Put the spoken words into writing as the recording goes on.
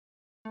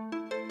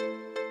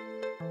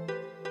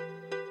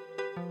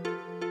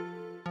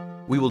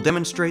We will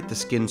demonstrate the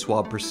skin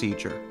swab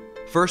procedure,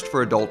 first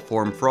for adult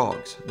form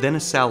frogs, then a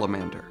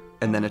salamander,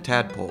 and then a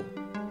tadpole.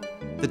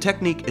 The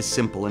technique is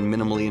simple and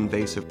minimally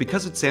invasive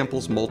because it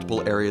samples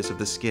multiple areas of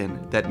the skin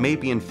that may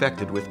be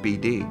infected with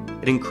BD.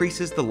 It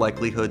increases the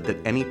likelihood that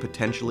any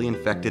potentially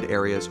infected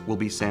areas will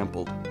be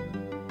sampled.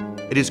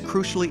 It is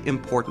crucially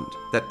important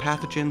that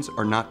pathogens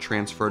are not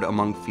transferred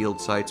among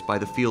field sites by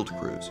the field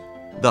crews.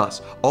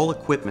 Thus, all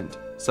equipment,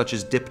 such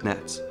as dip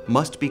nets,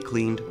 must be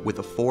cleaned with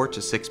a 4 to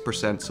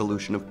 6%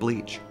 solution of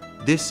bleach.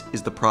 This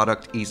is the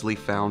product easily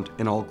found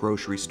in all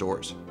grocery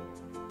stores.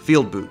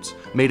 Field boots,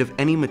 made of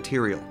any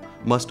material,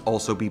 must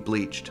also be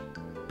bleached.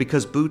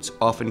 Because boots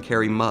often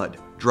carry mud,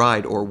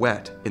 dried or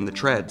wet, in the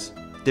treads,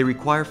 they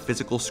require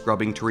physical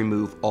scrubbing to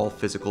remove all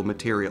physical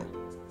material.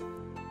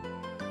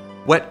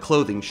 Wet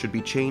clothing should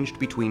be changed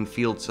between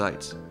field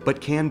sites,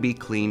 but can be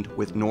cleaned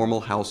with normal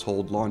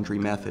household laundry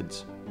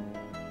methods.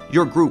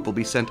 Your group will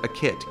be sent a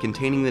kit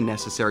containing the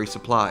necessary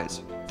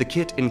supplies. The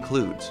kit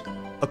includes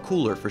a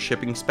cooler for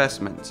shipping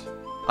specimens,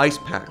 ice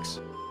packs,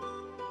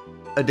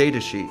 a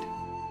data sheet,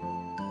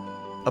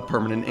 a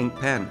permanent ink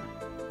pen,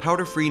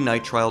 powder-free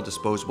nitrile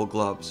disposable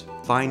gloves,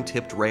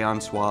 fine-tipped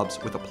rayon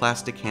swabs with a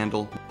plastic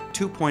handle,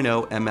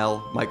 2.0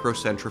 ml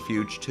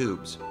microcentrifuge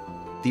tubes.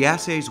 The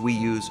assays we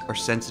use are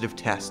sensitive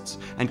tests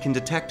and can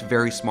detect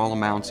very small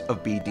amounts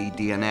of BD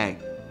DNA.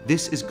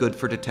 This is good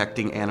for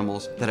detecting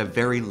animals that have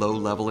very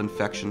low-level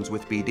infections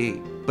with BD,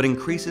 but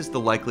increases the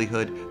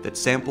likelihood that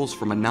samples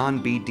from a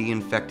non-BD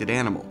infected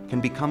animal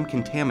can become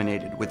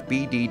contaminated with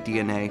BD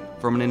DNA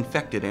from an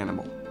infected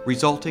animal,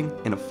 resulting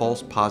in a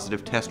false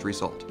positive test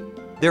result.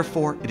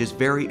 Therefore, it is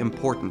very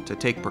important to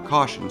take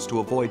precautions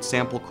to avoid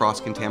sample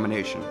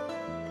cross-contamination.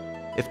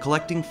 If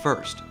collecting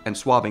first and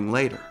swabbing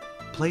later,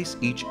 place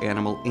each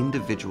animal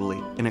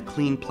individually in a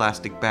clean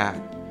plastic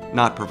bag,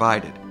 not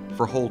provided,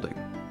 for holding.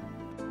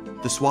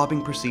 The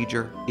swabbing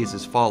procedure is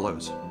as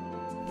follows.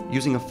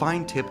 Using a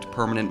fine-tipped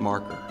permanent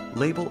marker,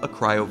 label a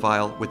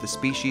cryovial with the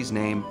species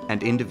name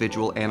and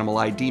individual animal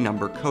ID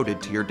number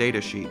coded to your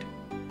data sheet.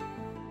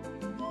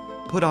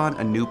 Put on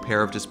a new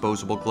pair of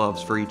disposable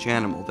gloves for each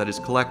animal that is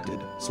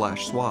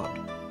collected/swabbed.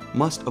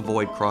 Must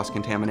avoid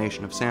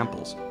cross-contamination of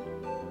samples.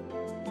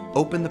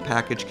 Open the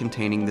package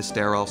containing the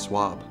sterile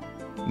swab.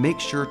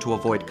 Make sure to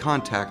avoid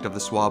contact of the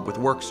swab with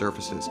work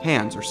surfaces,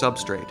 hands, or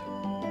substrate.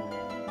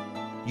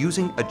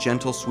 Using a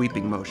gentle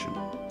sweeping motion,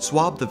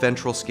 swab the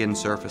ventral skin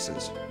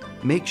surfaces.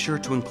 Make sure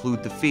to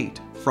include the feet,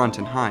 front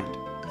and hind,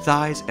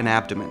 thighs and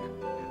abdomen,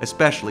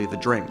 especially the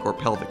drink or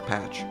pelvic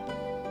patch.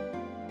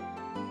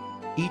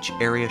 Each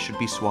area should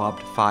be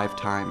swabbed 5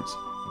 times.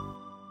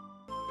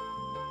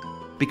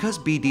 Because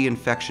BD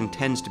infection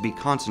tends to be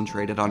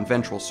concentrated on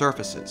ventral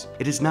surfaces,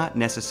 it is not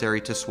necessary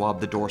to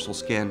swab the dorsal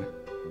skin.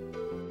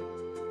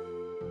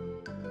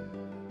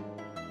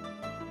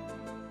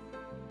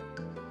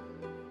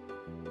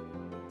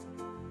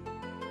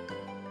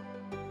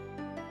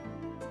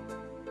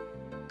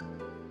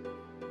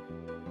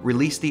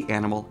 Release the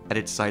animal at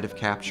its site of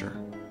capture.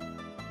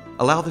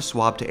 Allow the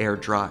swab to air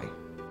dry.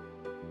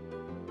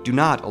 Do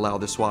not allow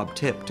the swab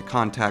tip to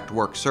contact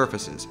work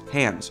surfaces,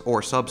 hands,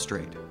 or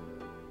substrate.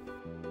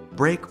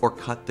 Break or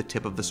cut the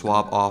tip of the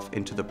swab off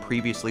into the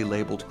previously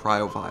labeled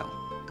cryovial.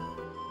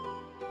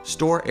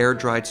 Store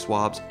air-dried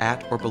swabs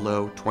at or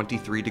below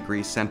 23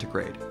 degrees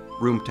centigrade,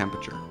 room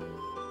temperature.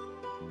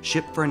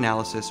 Ship for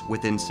analysis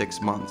within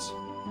 6 months.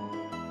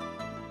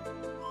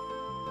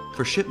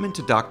 For shipment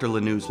to Dr.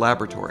 Lanou's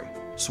laboratory,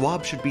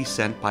 swabs should be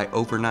sent by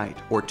overnight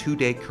or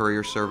 2-day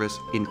courier service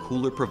in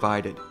cooler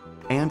provided,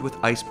 and with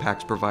ice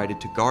packs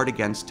provided to guard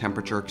against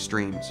temperature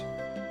extremes.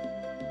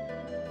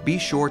 Be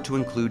sure to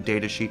include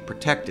data sheet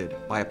protected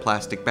by a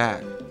plastic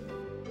bag.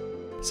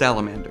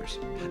 Salamanders,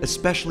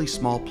 especially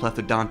small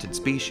plethodontid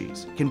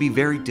species, can be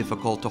very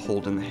difficult to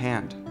hold in the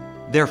hand.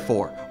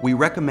 Therefore, we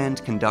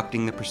recommend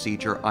conducting the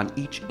procedure on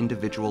each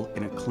individual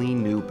in a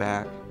clean new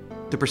bag.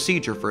 The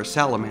procedure for a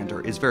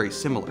salamander is very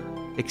similar,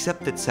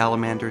 except that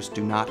salamanders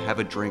do not have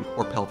a drink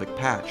or pelvic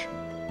patch.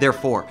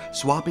 Therefore,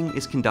 swabbing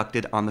is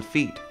conducted on the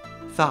feet,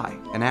 thigh,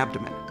 and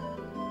abdomen.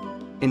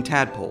 In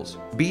tadpoles,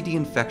 BD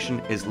infection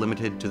is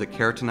limited to the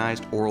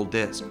keratinized oral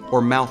disc or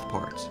mouth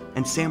parts,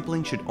 and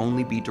sampling should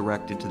only be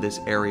directed to this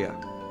area.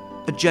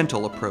 A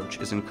gentle approach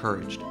is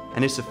encouraged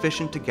and is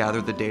sufficient to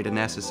gather the data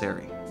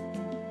necessary.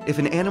 If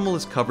an animal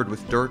is covered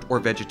with dirt or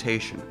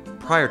vegetation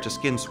prior to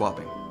skin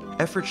swabbing,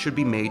 effort should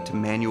be made to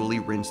manually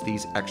rinse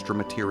these extra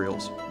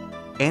materials.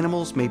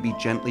 Animals may be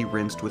gently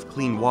rinsed with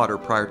clean water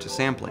prior to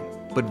sampling,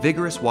 but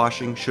vigorous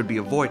washing should be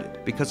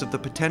avoided because of the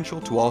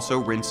potential to also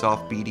rinse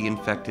off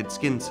BD-infected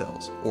skin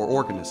cells or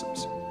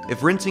organisms.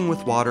 If rinsing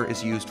with water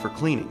is used for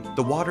cleaning,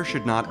 the water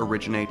should not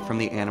originate from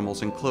the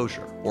animal's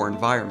enclosure or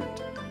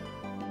environment.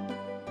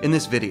 In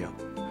this video,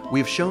 we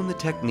have shown the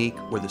technique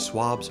where the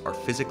swabs are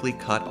physically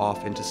cut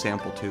off into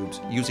sample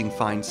tubes using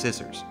fine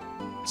scissors.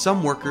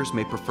 Some workers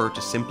may prefer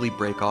to simply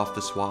break off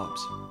the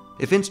swabs.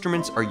 If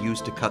instruments are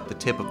used to cut the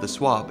tip of the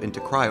swab into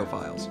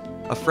cryovials,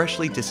 a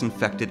freshly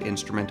disinfected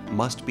instrument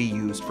must be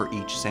used for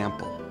each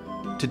sample.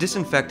 To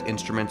disinfect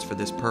instruments for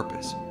this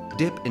purpose,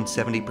 Dip in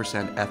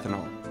 70%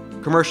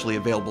 ethanol. Commercially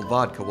available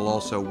vodka will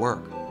also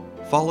work,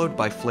 followed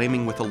by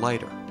flaming with a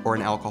lighter or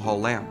an alcohol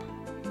lamp.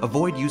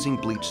 Avoid using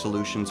bleach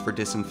solutions for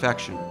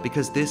disinfection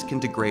because this can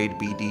degrade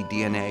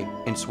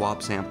BD-DNA in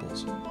swab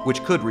samples,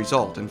 which could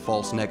result in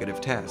false negative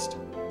test.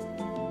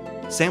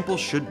 Samples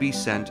should be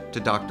sent to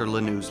Dr.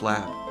 Lanou's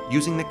lab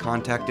using the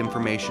contact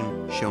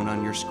information shown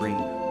on your screen.